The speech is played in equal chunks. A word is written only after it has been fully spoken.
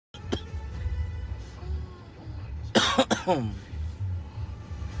Le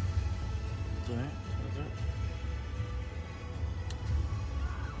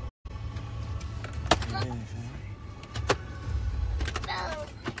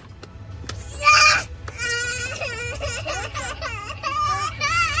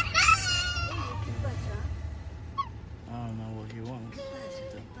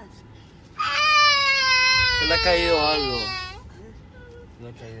ha caído algo. Le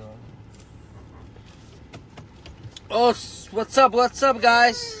ha caído algo. Oh, what's up,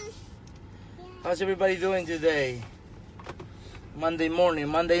 guys? How's everybody doing today? Monday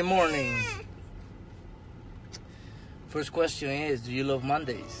morning. First question is, do you love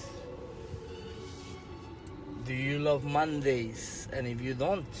Mondays? Do you love Mondays? And if you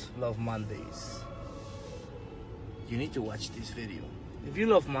don't love Mondays, you need to watch this video. If you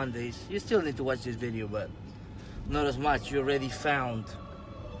love Mondays, you still need to watch this video, but not as much. You already found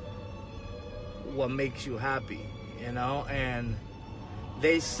what makes you happy, you know. And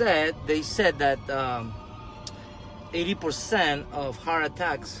they said that 80% of heart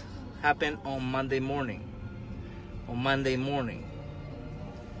attacks happen on Monday morning.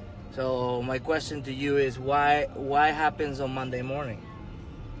 So my question to you is, why happens on Monday morning?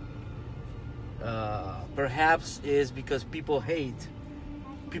 Perhaps is because people hate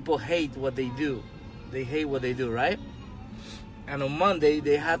what they do. They hate what they do, right? And on Monday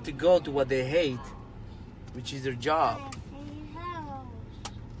they have to go to what they hate, which is their job.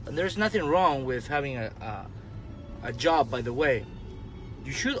 And there's nothing wrong with having a job, by the way.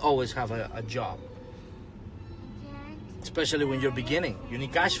 You should always have a job, especially when you're beginning. You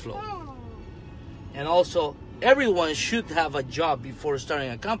need cash flow. And also, everyone should have a job before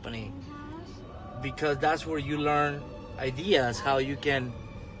starting a company, because that's where you learn ideas how you can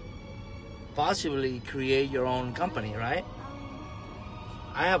possibly create your own company, right?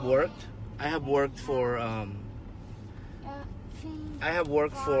 I have worked for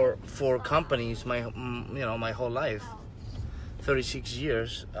for companies my whole life, 36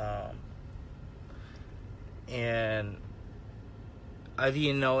 years, and I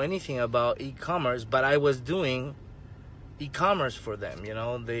didn't know anything about e-commerce, but I was doing e-commerce for them. You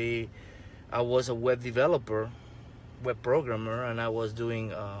know, I was a web developer, web programmer, and I was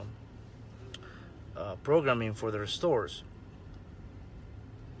doing programming for their stores.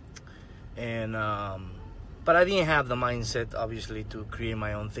 And but I didn't have the mindset, obviously, to create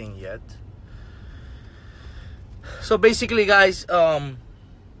my own thing yet. So basically, guys, to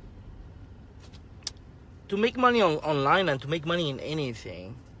make money online and to make money in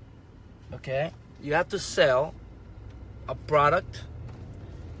anything, okay, you have to sell a product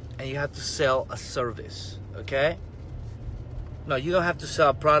and you have to sell a service, okay? No, you don't have to sell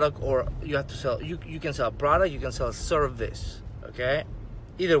a product, or you have to sell, you can sell a product, you can sell a service, okay?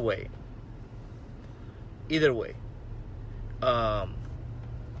 Either way.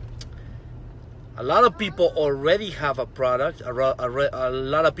 A lot of people already have a product, a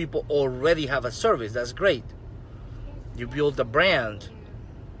lot of people already have a service. That's great. You build a brand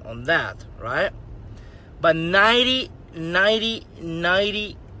on that, right? But 90,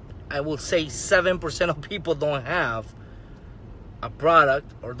 I will say 7% of people don't have a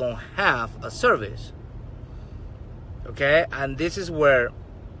product or don't have a service, okay? And this is where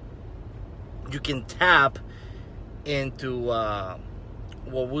you can tap into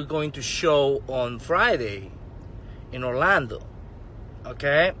what we're going to show on Friday in Orlando,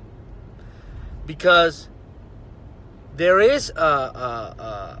 okay? Because there is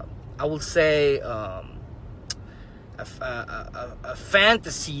I would say a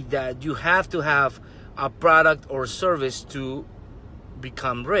fantasy that you have to have a product or service to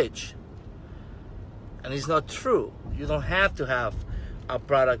become rich, and it's not true. You don't have to have a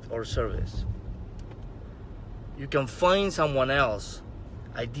product or service. You can find someone else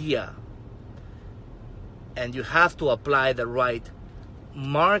idea, and you have to apply the right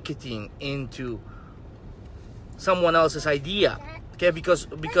marketing into someone else's idea, okay? Because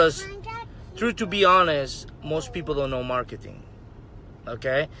true to be honest, most people don't know marketing,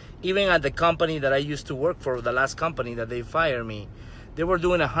 okay? Even at the company that I used to work for, the last company that they fired me, they were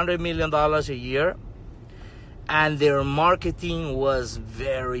doing $100 million a year, and their marketing was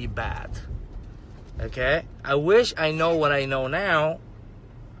very bad, okay? I wish I know what I know now,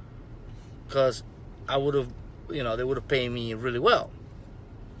 because I would have, they would have paid me really well.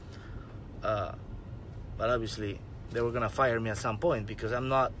 But obviously they were gonna fire me at some point, because I'm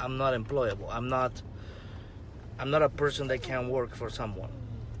not employable. I'm not a person that can work for someone.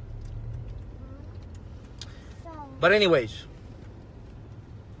 But anyways,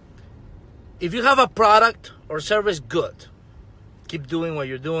 if you have a product or service, good. keep doing what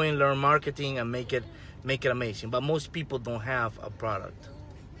you're doing, learn marketing, and make it amazing. But most people don't have a product,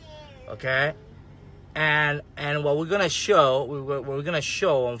 okay? And what we're gonna show, what we're gonna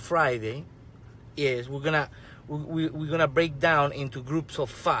show on Friday, is we're gonna break down into groups of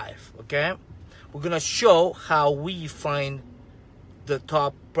 5, okay? We're gonna show how we find the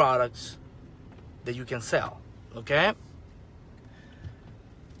top products that you can sell, okay?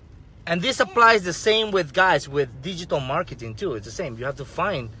 And this applies the same with guys with digital marketing too. It's the same. You have to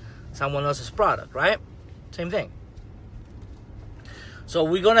find someone else's product, right? Same thing. So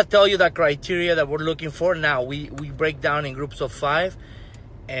we're gonna tell you the criteria that we're looking for. Now we break down in groups of 5,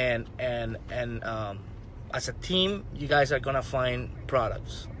 and as a team, you guys are gonna find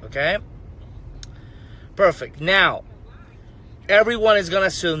products, okay? Perfect. Now, everyone is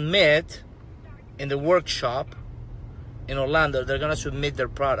gonna submit in the workshop in Orlando. They're gonna submit their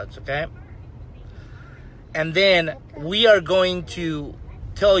products, okay? And then we are going to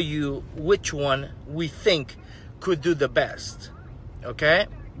tell you which one we think could do the best, okay?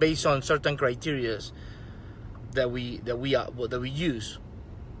 Based on certain criteria that we use,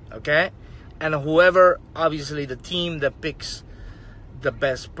 okay? And whoever, obviously, the team that picks the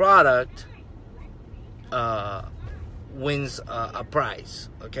best product wins a prize,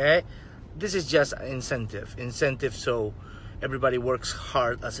 okay? This is just an incentive so everybody works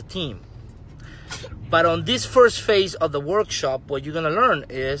hard as a team. But on this first phase of the workshop, what you're gonna learn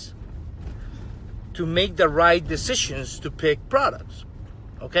is to make the right decisions to pick products,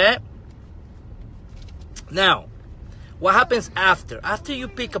 okay? Now, what happens after you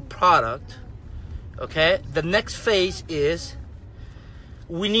pick a product, okay? The next phase is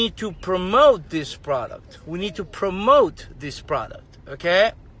we need to promote this product. We need to promote this product,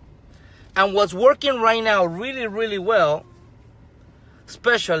 okay? And what's working right now really, really well,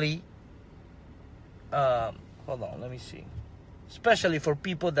 especially, hold on, let me see. Especially for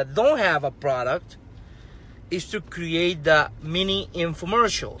people that don't have a product, is to create the mini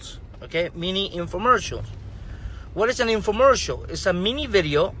infomercials, okay? Mini infomercials. What is an infomercial? It's a mini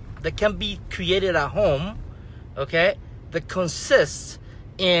video that can be created at home, okay? That consists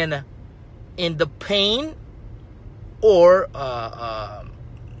in the pain, or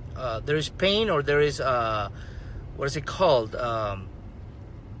there is pain, or there is what is it called?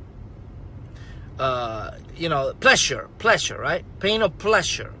 You know, pleasure, right? Pain or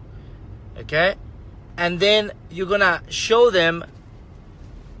pleasure, okay? And then you're gonna show them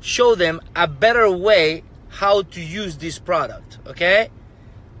a better way how to use this product, okay?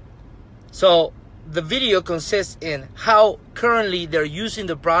 So the video consists in how currently they're using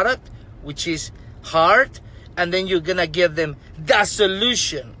the product, which is hard, and then you're gonna give them the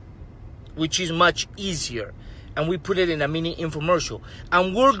solution, which is much easier. And we put it in a mini infomercial.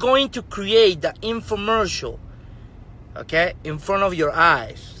 And we're going to create the infomercial, okay, in front of your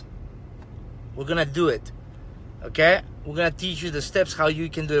eyes. We're gonna do it, okay? We're gonna teach you the steps how you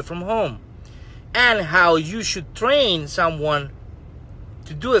can do it from home, and how you should train someone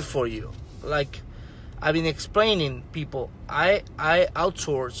to do it for you. Like I've been explaining, people, I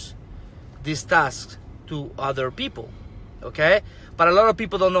outsource these tasks to other people, okay? But a lot of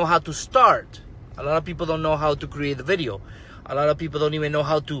people don't know how to start. A lot of people don't know how to create a video. A lot of people don't even know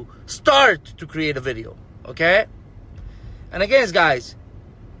how to start to create a video, okay? And again, guys,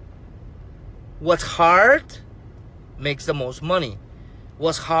 what's hard makes the most money.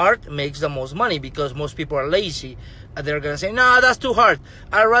 What's hard makes the most money, because most people are lazy and they're gonna say, no, that's too hard.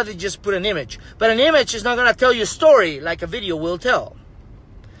 I'd rather just put an image. But an image is not gonna tell you a story like a video will tell.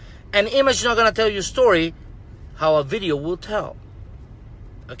 An image is not gonna tell you a story how a video will tell,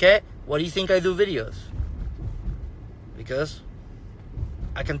 okay? Why do you think I do videos? Because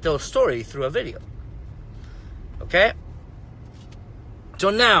I can tell a story through a video, okay? So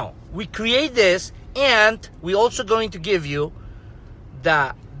now we create this, and we also going to give you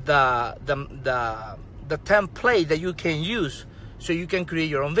the template that you can use, so you can create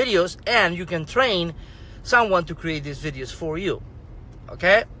your own videos, and you can train someone to create these videos for you,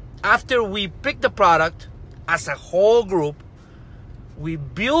 okay? After we pick the product as a whole group, we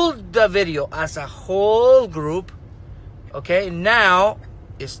build the video as a whole group, okay? Now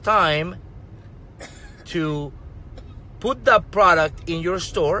it's time to put the product in your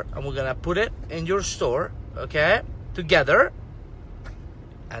store, and we're gonna put it in your store, okay, together.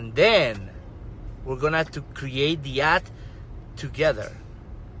 And then we're gonna have to create the ad together,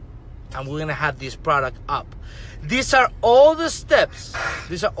 and we're gonna have this product up. These are all the steps.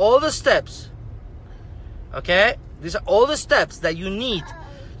 These are all the steps, okay? These are all the steps that you need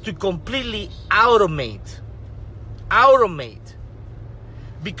to completely automate.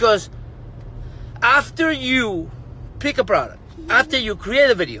 Because after you pick a product, After you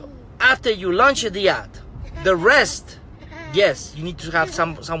create a video, after you launch the ad, the rest, yes, you need to have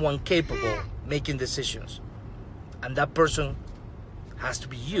someone capable making decisions. And that person has to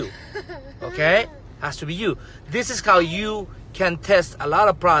be you, okay? Has to be you. This is how you can test a lot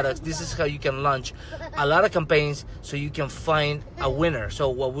of products. This is how you can launch a lot of campaigns so you can find a winner. So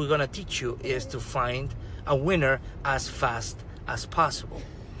what we're gonna teach you is to find a winner as fast as possible.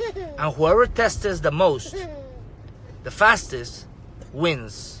 And whoever tests the most, the fastest,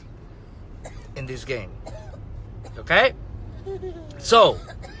 wins in this game, okay? So,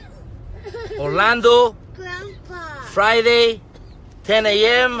 Orlando, Friday, 10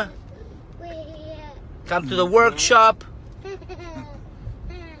 a.m. Come to the workshop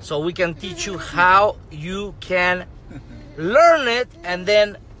so we can teach you how you can learn it and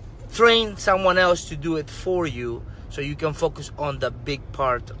then train someone else to do it for you, so you can focus on the big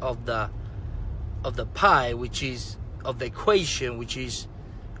part of the pie, which is of the equation, which is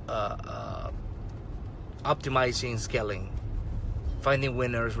optimizing, scaling, finding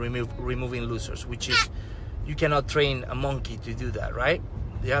winners, removing losers, which is, you cannot train a monkey to do that, right?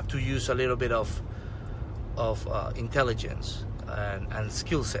 You have to use a little bit of intelligence and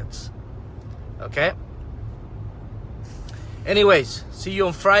skill sets, okay? Anyways, see you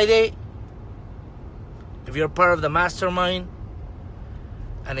on Friday. If you're part of the mastermind,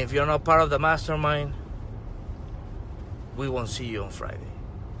 and if you're not part of the mastermind, we won't see you on Friday.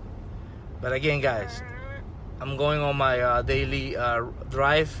 But again, guys, I'm going on my daily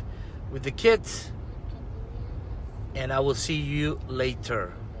drive with the kids, and I will see you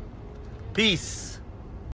later. Peace.